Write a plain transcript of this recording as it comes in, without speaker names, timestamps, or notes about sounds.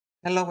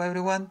Hello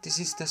everyone, this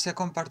is the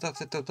second part of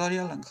the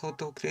tutorial on how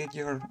to create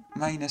your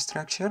MyMind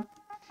structure.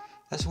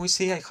 As we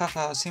see, I have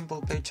a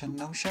simple page on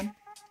Notion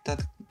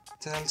that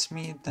tells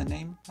me the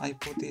name. I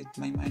put it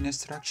MyMind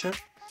structure,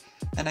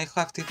 and I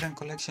have different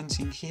collections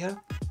in here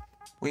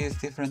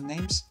with different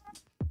names.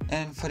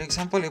 And for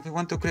example, if we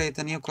want to create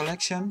a new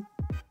collection,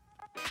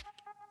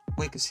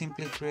 we can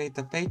simply create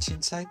a page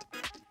inside,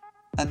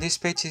 and this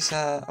page is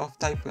of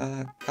type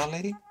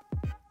gallery,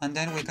 and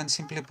then we can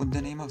simply put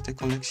the name of the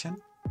collection.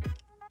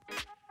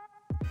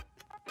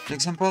 For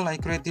example, I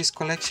create this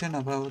collection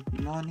about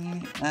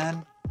money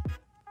and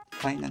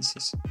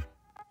finances.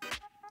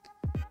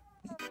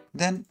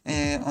 Then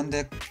on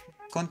the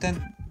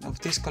content of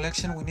this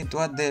collection, we need to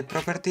add the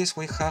properties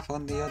we have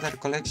on the other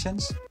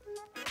collections.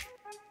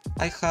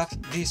 I have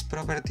this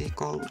property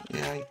called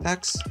AI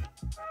tags.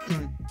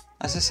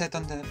 As I said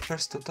on the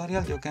first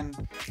tutorial, you can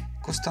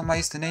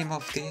customize the name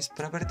of these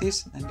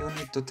properties, and you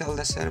need to tell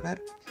the server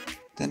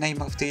the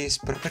name of these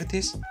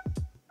properties.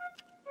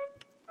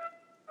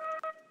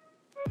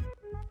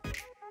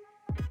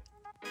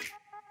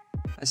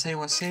 As I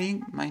was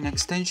saying, MyMind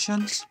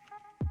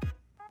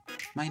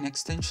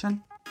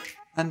extension,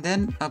 and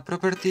then a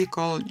property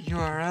called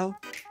URL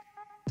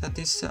that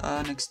is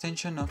an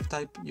extension of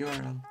type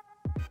URL.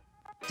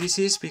 This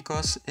is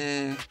because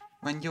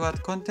when you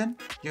add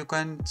content, you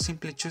can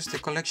simply choose the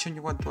collection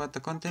you want to add the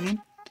content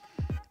in,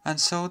 and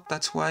so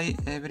that's why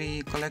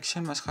every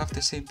collection must have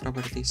the same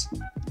properties.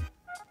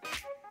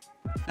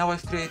 Now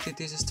I've created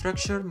this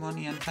structure,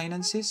 money and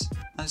finances,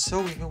 and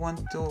so if we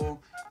want to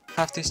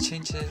have these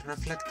changes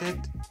reflected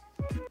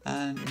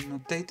and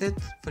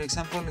updated, for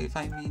example, if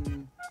I'm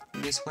in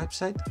this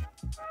website,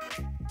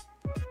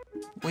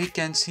 we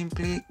can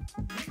simply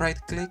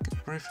right-click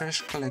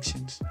refresh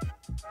collections.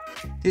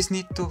 This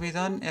needs to be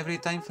done every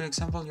time, for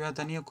example, you add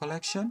a new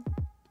collection,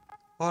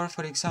 or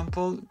for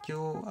example,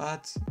 you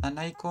add an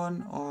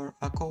icon or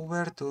a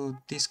cover to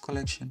this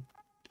collection.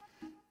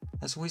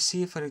 As we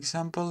see, for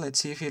example,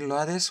 let's see if it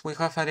loads, we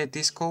have added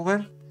this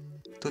cover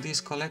to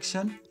this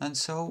collection, and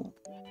so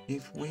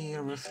if we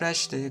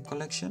refresh the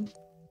collection,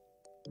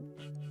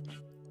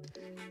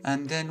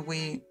 and then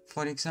we,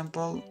 for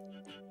example,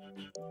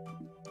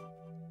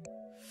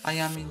 I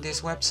am in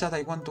this website,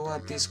 I want to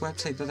add this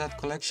website to that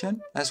collection.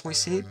 As we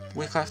see,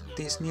 we have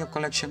this new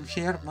collection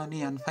here,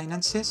 money and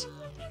finances,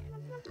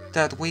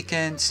 that we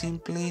can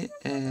simply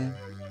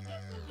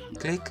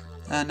click,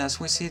 and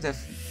as we see, the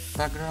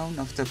background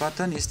of the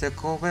button is the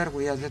cover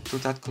we added to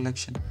that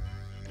collection.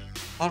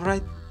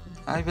 Alright,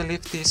 I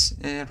believe this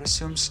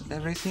resumes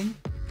everything.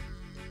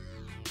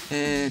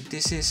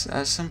 This is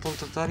a simple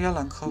tutorial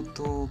on how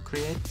to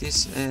create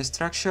this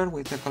structure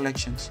with the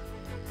collections.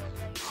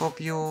 Hope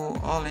you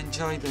all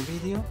enjoyed the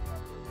video,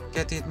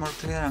 get it more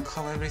clear on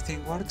how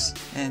everything works,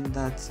 and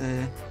that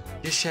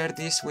you share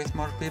this with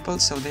more people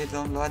so they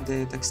download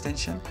the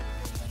extension.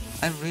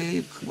 I'm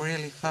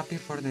really happy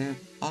for the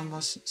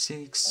almost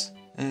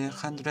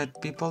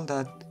 600 people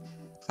that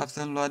have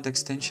downloaded the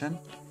extension.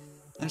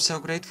 I'm so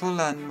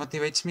grateful and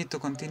motivates me to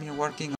continue working